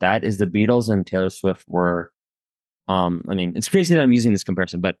is with that is the Beatles and Taylor Swift were, I mean, it's crazy that I'm using this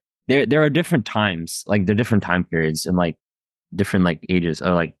comparison, but there are different times, like there are different time periods and like different like ages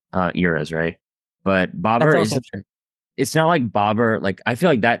or like eras, right? But That's Bobber also is true. it's not like Bobber. Like I feel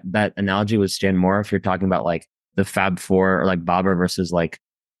like that analogy would stand more if you're talking about like the Fab Four or like Bobber versus like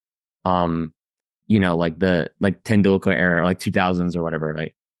um like the like Tendulkar era, like 2000s or whatever,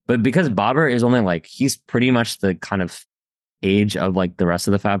 right? But because Bobber is only like he's pretty much the kind of age of like the rest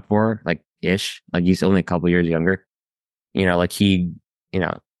of the Fab Four, like ish, like he's only a couple years younger. Like he, you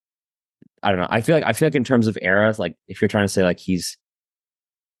know, I don't know. I feel like in terms of eras, like if you're trying to say like he's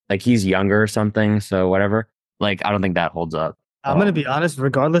younger or something, so whatever. Like I don't think that holds up. I'm gonna be honest,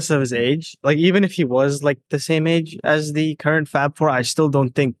 regardless of his age, like even if he was like the same age as the current Fab Four, I still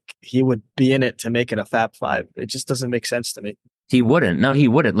don't think he would be in it to make it a Fab Five. It just doesn't make sense to me. He wouldn't. No, he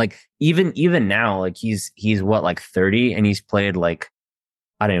wouldn't. Like even now, like he's what like 30 and he's played like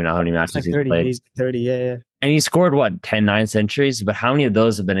I don't even know how many He's matches like he's 30. played. He's 30. Yeah, yeah. And he scored what 10 9 centuries, but how many of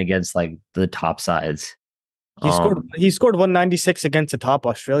those have been against like the top sides? He scored. Um He scored 196 against the top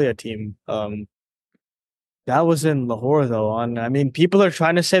Australia team. That was in Lahore though. I mean, people are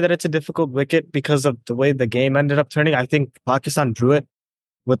trying to say that it's a difficult wicket because of the way the game ended up turning. I think Pakistan drew it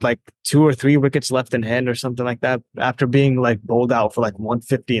with like 2 or 3 wickets left in hand or something like that after being like bowled out for like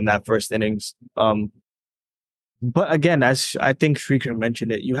 150 in that first innings. But again, as I think Shrikar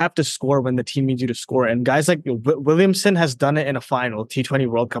mentioned it, you have to score when the team needs you to score. And guys like Williamson has done it in a final, T20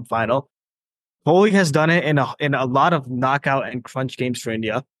 World Cup final. Kohli has done it in a lot of knockout and crunch games for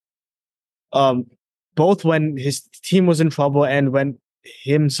India. Um, both when his team was in trouble and when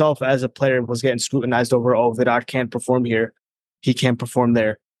himself as a player was getting scrutinized over, oh, Virat can't perform here, he can't perform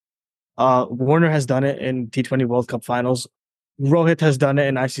there. Warner has done it in T20 World Cup finals. Rohit has done it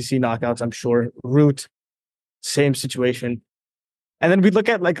in ICC knockouts, I'm sure. Root, same situation. And then we look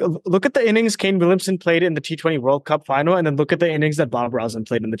at the innings Kane Williamson played in the T20 World Cup final, and then look at the innings that Bob Rosen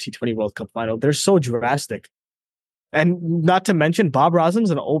played in the T20 World Cup final. They're so drastic. And not to mention, Bob Rosen's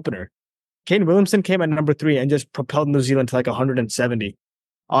an opener. Kane Williamson came at number 3 and just propelled New Zealand to like 170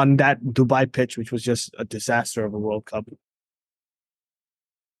 on that Dubai pitch, which was just a disaster of a World Cup.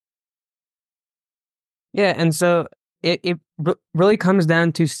 Yeah, and so it really comes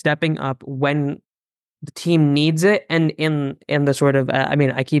down to stepping up when the team needs it, and in the sort of I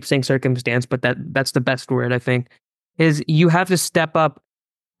mean, I keep saying circumstance, but that's the best word I think is you have to step up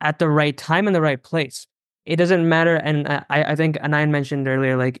at the right time in the right place. It doesn't matter, and I think Anand mentioned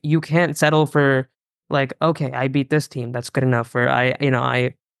earlier, like you can't settle for like okay, I beat this team, that's good enough. Or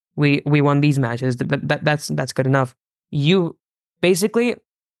we won these matches, that's good enough. You basically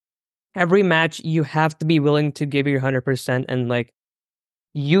every match you have to be willing to give your 100%, and like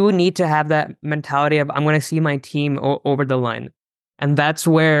you need to have that mentality of I'm going to see my team over the line, and that's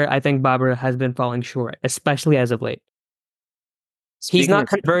where I think Babur has been falling short, especially as of late. He's speaking not of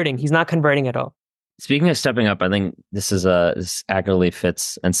converting. He's not converting at all. speaking of stepping up, I think this accurately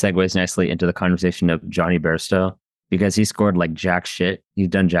fits and segues nicely into the conversation of Johnny Bairstow because he scored like jack shit. He's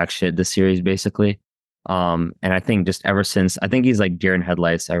done jack shit this series basically. And I think just ever since I think he's like deer in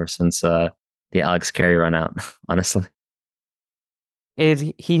headlights ever since the Alex Carey run out, honestly. Is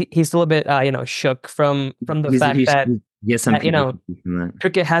he's still a bit shook from the fact He's that he has some that PTSD from that.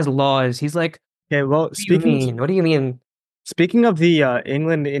 cricket has laws. He's like, Okay, well, what do you mean? What do you mean? speaking of the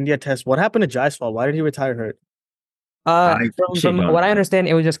England India test, what happened to Jaiswal? Why did he retire hurt? I actually From don't what I know. understand,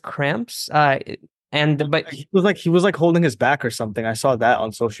 it was just cramps. And but He was like holding his back or something. I saw that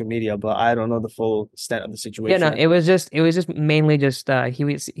on social media, but I don't know the full extent of the yeah, no, situation. it was just mainly just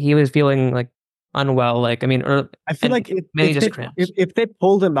he was feeling like unwell. Like I mean, I feel and like if, mainly if just they cramps. if they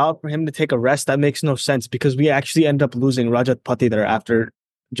pulled him out for him to take a rest, that makes no sense because we actually end up losing Rajat Pati there after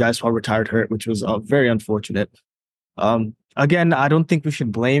Jaiswal retired hurt, which was very unfortunate. Again, I don't think we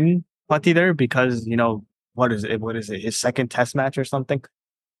should blame Pati there because what is it? What is it? His second Test match or something?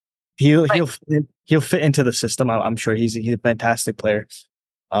 He'll Right. he'll he'll fit into the system. I'm sure he's a fantastic player.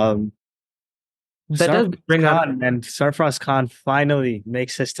 Um, That does Sarfraz bring up. Khan and Sarfraz Khan finally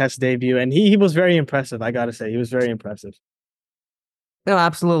makes his Test debut, and he was very impressive. I gotta say, he was very impressive. No,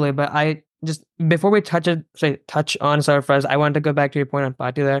 absolutely. But I just before we touch on Sarfraz, I wanted to go back to your point on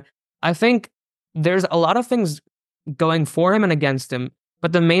Pati there. I think there's a lot of things going for him and against him,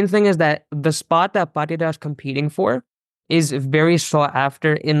 but the main thing is that the spot that Patida is competing for is very sought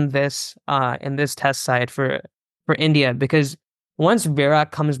after in this test side for India because once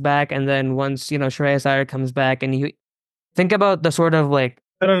Virat comes back and then once Shreyas Iyer comes back and think about the sort of like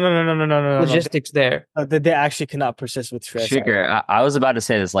No. logistics there. They actually cannot persist with Shreyas. Sugar. I was about to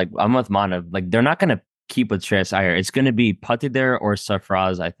say this. Like I'm with Manav. Like they're not gonna keep with Shreyas Iyer. It's gonna be Patidar or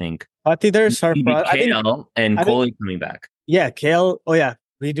Sarfraz. I think. Patidar, Maybe Sarfraz. KL and I think- Kohli coming back. Yeah, Kale. Oh yeah,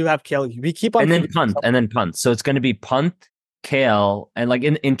 we do have Kale. We keep on And then punt. So it's gonna be punt, KL, and like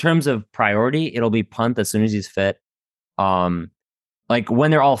in terms of priority, it'll be punt as soon as he's fit. Like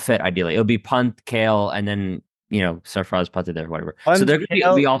when they're all fit, ideally, it'll be punt, KL, and then Sarfraz, Patidar, whatever. So they're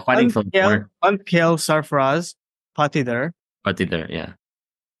gonna be all fighting for the corner. Punt, Kale, Sarfraz, Patidar. Patidar, yeah.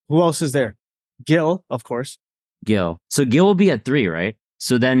 Who else is there? Gil, of course. Gil. So Gil will be at 3, right?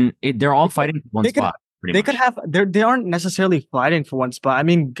 So then they're all fighting for one spot. They could have. They aren't necessarily fighting for one spot. I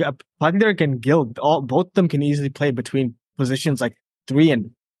mean, Patidar and Gil, both of them can easily play between positions like 3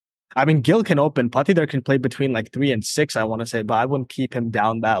 and. I mean, Gil can open. Patidar can play between like 3 and 6. I want to say, but I wouldn't keep him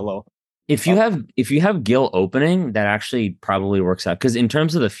down that low. If you have Gil opening, that actually probably works out because in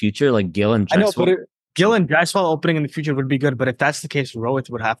terms of the future, like Gil and Gil and Jaiswal opening in the future would be good. But if that's the case, Rohit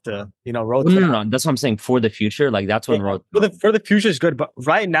would have to. Rohit. No. That's what I'm saying. For the future, like that's when Rohit. For the future is good, but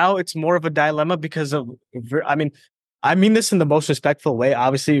right now it's more of a dilemma because of. I mean this in the most respectful way.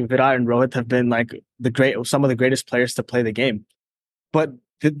 Obviously, Virat and Rohit have been like some of the greatest players to play the game, but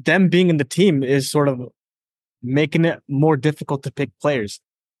them being in the team is sort of making it more difficult to pick players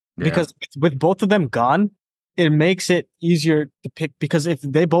because with both of them gone, it makes it easier to pick because if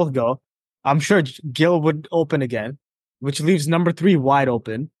they both go, I'm sure Gil would open again, which leaves number 3 wide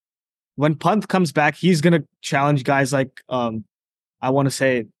open. When Pant comes back, he's gonna challenge guys like I want to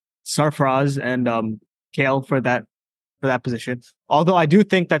say Sarfraz and Kale for that position. Although I do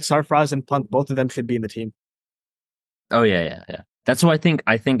think that Sarfraz and Pant, both of them should be in the team. Oh yeah. That's what I think.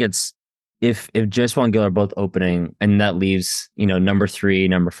 I think it's if Jaiswal and Gil are both opening, and that leaves number 3,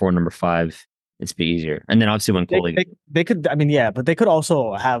 number 4, number 5, it's be easier. And then obviously when Kohli, they could. I mean, yeah, but they could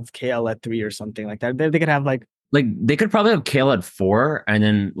also have KL at 3 or something like that. They could have like they could probably have KL at 4, and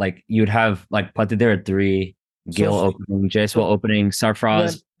then like you'd have like Patidar at 3, Gil opening, Jaiswal opening,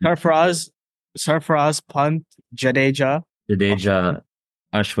 Sarfraz, Pant, Jadeja,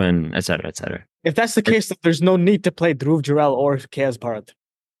 Ashwin, etc., etc. If that's the case, then there's no need to play Dhruv Jurel or KS Bharat.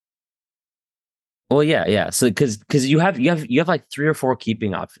 Well, yeah. So because you have like 3 or 4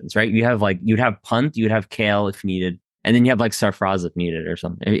 keeping options, right? You have like you'd have punt, you'd have KL if needed, and then you have like Sarfraz if needed or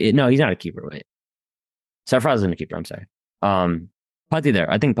something. No, he's not a keeper. Wait, Sarfraz isn't a keeper. I'm sorry. Patidar.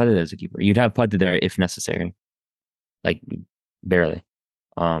 I think Patidar is a keeper. You'd have Patidar if necessary, like barely.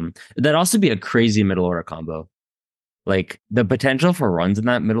 That'd also be a crazy middle order combo. Like the potential for runs in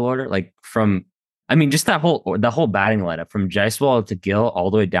that middle order, like from. I mean, just the whole batting lineup from Jaiswal to Gil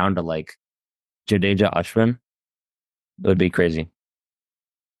all the way down to like Jadeja, Ashwin, it would be crazy.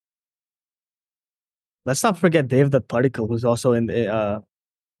 Let's not forget Devdutt Padikkal, who's also in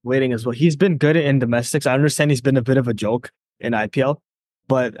waiting as well. He's been good in domestics. I understand he's been a bit of a joke in IPL,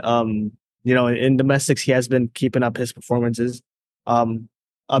 but in domestics he has been keeping up his performances. Abhimanyu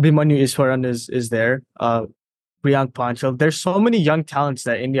Iswaran is there. Priyank Panchal. There's so many young talents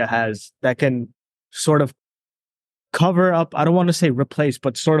that India has that can sort of cover up, I don't want to say replace,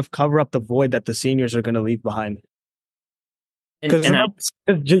 but sort of cover up the void that the seniors are going to leave behind. Because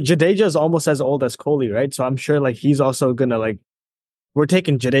Jadeja is almost as old as Kohli, right? So I'm sure like he's also going to like, we're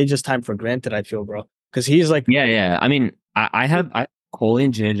taking Jadeja's time for granted, I feel, bro. Because he's like... Yeah. I mean, I have Kohli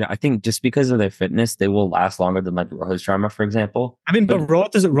and Jadeja, I think just because of their fitness, they will last longer than like Rohit Sharma, for example. I mean, but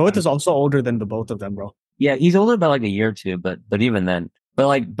Rohit is also older than the both of them, bro. Yeah, he's older by like a year or two, but even then. But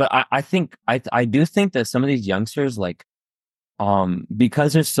I think I do think that some of these youngsters, like,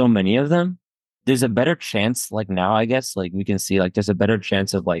 because there's so many of them, there's a better chance, like now, I guess, like we can see, like there's a better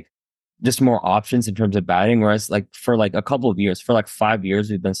chance of like just more options in terms of batting. Whereas like for like a couple of years, for like 5 years,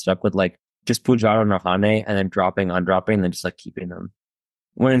 we've been stuck with like just Pujara and Rahane and then dropping, and then just like keeping them.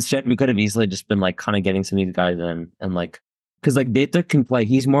 When instead we could have easily just been like kind of getting some of these guys in and like, because like Devdutt can play,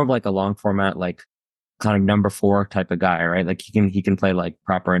 he's more of like a long format, like kind of number 4 type of guy, right? Like he can play like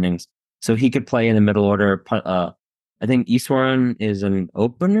proper innings. So he could play in the middle order. I think Iswaran is an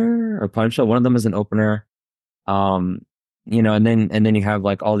opener or Panchal. One of them is an opener. And then you have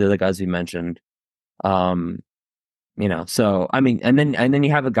like all the other guys we mentioned. So I mean, and then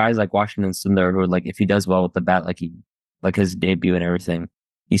you have the guys like Washington Sundar who like if he does well with the bat, like his debut and everything,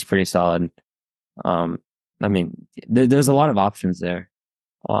 he's pretty solid. I mean, there's a lot of options there.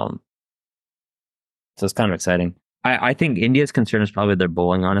 So it's kind of exciting. I think India's concern is probably their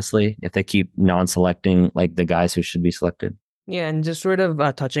bowling, honestly, if they keep non-selecting like the guys who should be selected. Yeah, and just sort of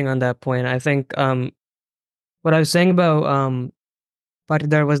touching on that point, I think what I was saying about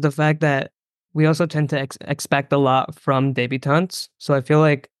Patidar was the fact that we also tend to expect a lot from debutantes. So I feel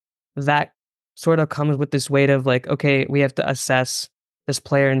like that sort of comes with this weight of like, okay, we have to assess this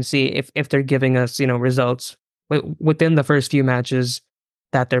player and see if they're giving us, results within the first few matches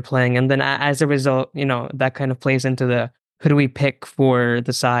that they're playing. And then as a result, that kind of plays into the who do we pick for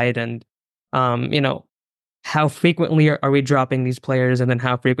the side and, um, you know, how frequently are we dropping these players and then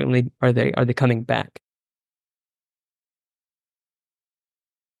how frequently are they coming back?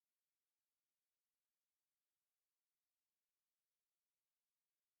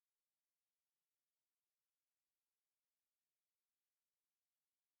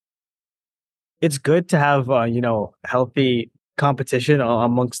 It's good to have healthy competition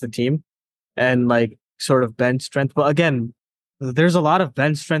amongst the team and like sort of bench strength. But again, there's a lot of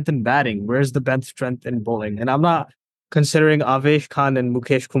bench strength in batting. Where's the bench strength in bowling? And I'm not considering Avesh Khan and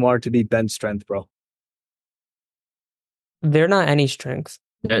Mukesh Kumar to be bench strength, bro. They're not any strength.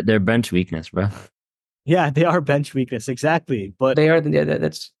 They're bench weakness, bro. Yeah, they are bench weakness, exactly. But They are. Yeah,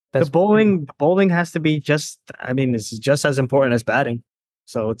 the that's bowling has to be just. I mean, it's just as important as batting.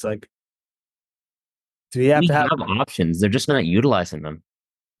 So it's like, do we have We to have? have options. They're just not utilizing them.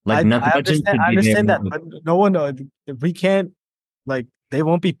 Like nothing I much should I be there. understand that, but no one. We can't. Like, they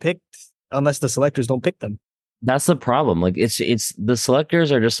won't be picked unless the selectors don't pick them. That's the problem. Like it's the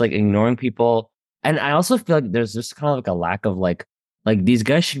selectors are just like ignoring people. And I also feel like there's just kind of like a lack of like these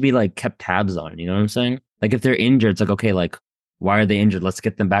guys should be like kept tabs on, you know what I'm saying? Like if they're injured, it's like, okay, like why are they injured? Let's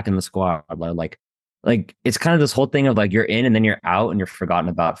get them back in the squad. Like it's kind of this whole thing of like you're in and then you're out and you're forgotten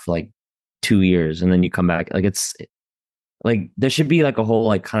about for like 2 years and then you come back. Like it's like there should be like a whole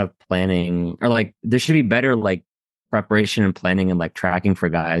like kind of planning or like there should be better like preparation and planning and like tracking for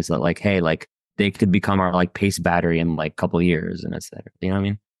guys that like, hey, like they could become our like pace battery in like a couple of years and etc. You know what I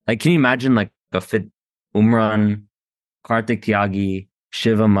mean? Like, can you imagine like a fit Umran, Karthik Tyagi,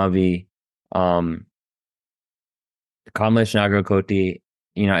 Shiva Mavi, um, Kamlesh Nagarkoti,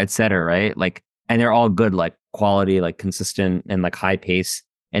 etc. Right? Like, and they're all good, like quality, like consistent and like high pace.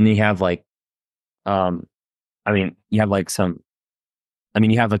 And then you have like, um, I mean, you have like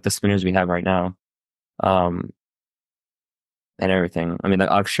you have like the spinners we have right now, um, and everything. I mean, like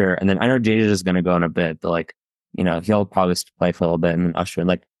Aksher, and then I know Jadeja is going to go in a bit, but like, he'll probably play for a little bit, and then Usher,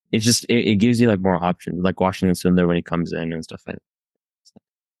 like, it's just it gives you like more options, like Washington Sundar when he comes in and stuff like that.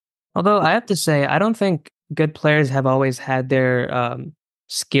 Although I have to say, I don't think good players have always had their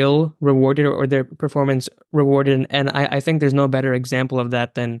skill rewarded or their performance rewarded. And I think there's no better example of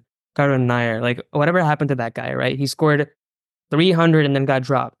that than Karun Nair. Like, whatever happened to that guy, right? He scored 300 and then got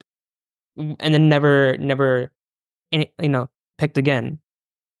dropped and then never, picked again.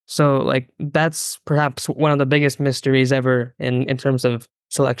 So, like, that's perhaps one of the biggest mysteries ever in terms of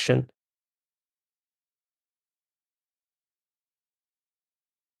selection.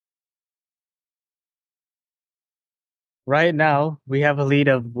 Right now, we have a lead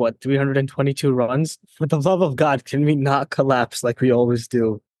of what, 322 runs? For the love of God, can we not collapse like we always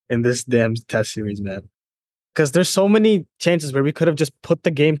do in this damn test series, man? Because there's so many chances where we could have just put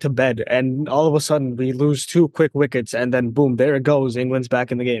the game to bed and all of a sudden we lose two quick wickets and then boom, there it goes. England's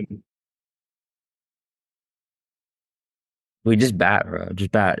back in the game. We just bat, bro.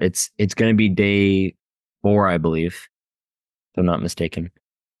 Just bat. It's gonna be day 4, I believe, if I'm not mistaken.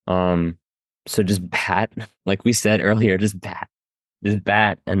 Um, so just bat, like we said earlier, just bat,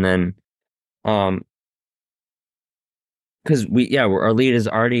 and then um, because our lead is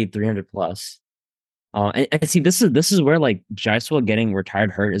already 300 plus. And see, this is where like Jaiswal getting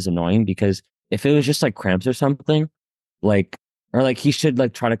retired hurt is annoying because if it was just like cramps or something, like or like he should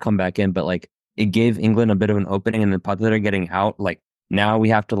like try to come back in, but like it gave England a bit of an opening, and then Pather getting out, like now we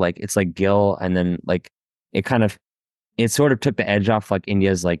have to like it's like Gill, and then like it kind of it sort of took the edge off like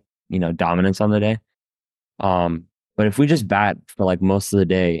India's like dominance on the day. But if we just bat for like most of the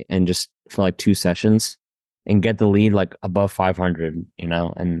day and just for like 2 sessions and get the lead like above 500,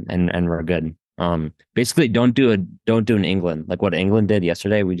 and we're good. Basically, don't do in England like what England did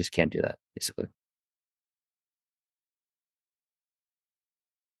yesterday. We just can't do that. Basically,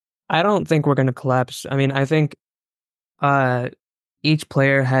 I don't think we're going to collapse. I mean, I think uh, each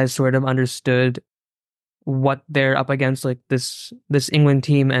player has sort of understood what they're up against, like this England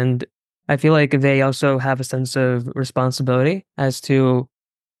team, and I feel like they also have a sense of responsibility as to,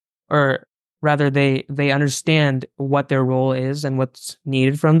 or rather, they understand what their role is and what's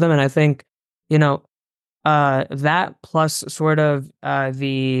needed from them, and I think you know that plus sort of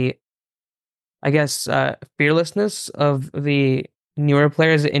the I guess fearlessness of the newer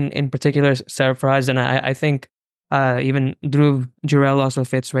players in particular Sarfaraz, and I think even Dhruv Jurel also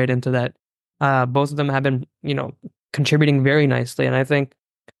fits right into that. Both of them have been contributing very nicely, and I think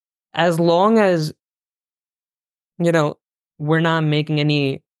as long as, you know, we're not making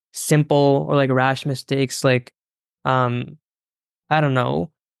any simple or like rash mistakes, like, um, I don't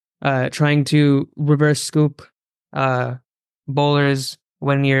know, trying to reverse scoop, uh, bowlers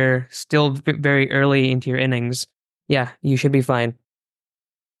when you're still very early into your innings. Yeah, you should be fine.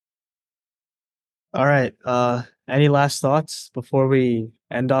 All right. Any last thoughts before we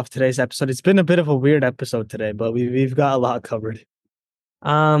end off today's episode? It's been a bit of a weird episode today, but we've got a lot covered.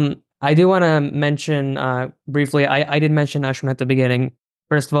 I do want to mention briefly. I did mention Ashwin at the beginning.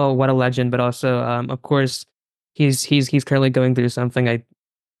 First of all, what a legend, but also, of course, he's currently going through something. I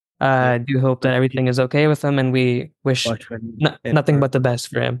Yeah. do hope that Let's everything keep is okay with him, and we wish Watchmen in nothing our, but the best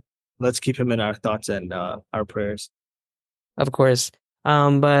for him, let's keep him in our thoughts and our prayers. of course.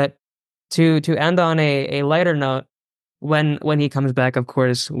 But to end on a lighter note, when he comes back, of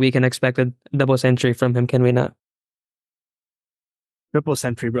course, we can expect a double century from him, can we not? Triple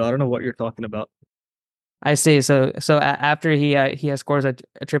century, bro. I don't know what you're talking about. I see. So after he has scores a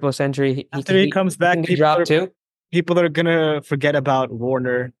triple century, After he comes he back, can get dropped too. people are gonna forget about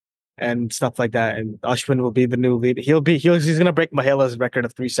Warner and stuff like that, and Ashwin will be the new lead. He's gonna break Mahela's record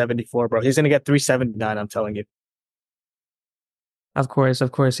of 374, bro. He's gonna get 379. I'm telling you. Of course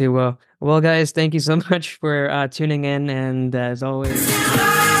he will. Well, guys, thank you so much for tuning in, and as always. There's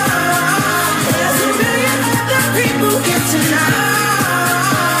a million other people get tonight.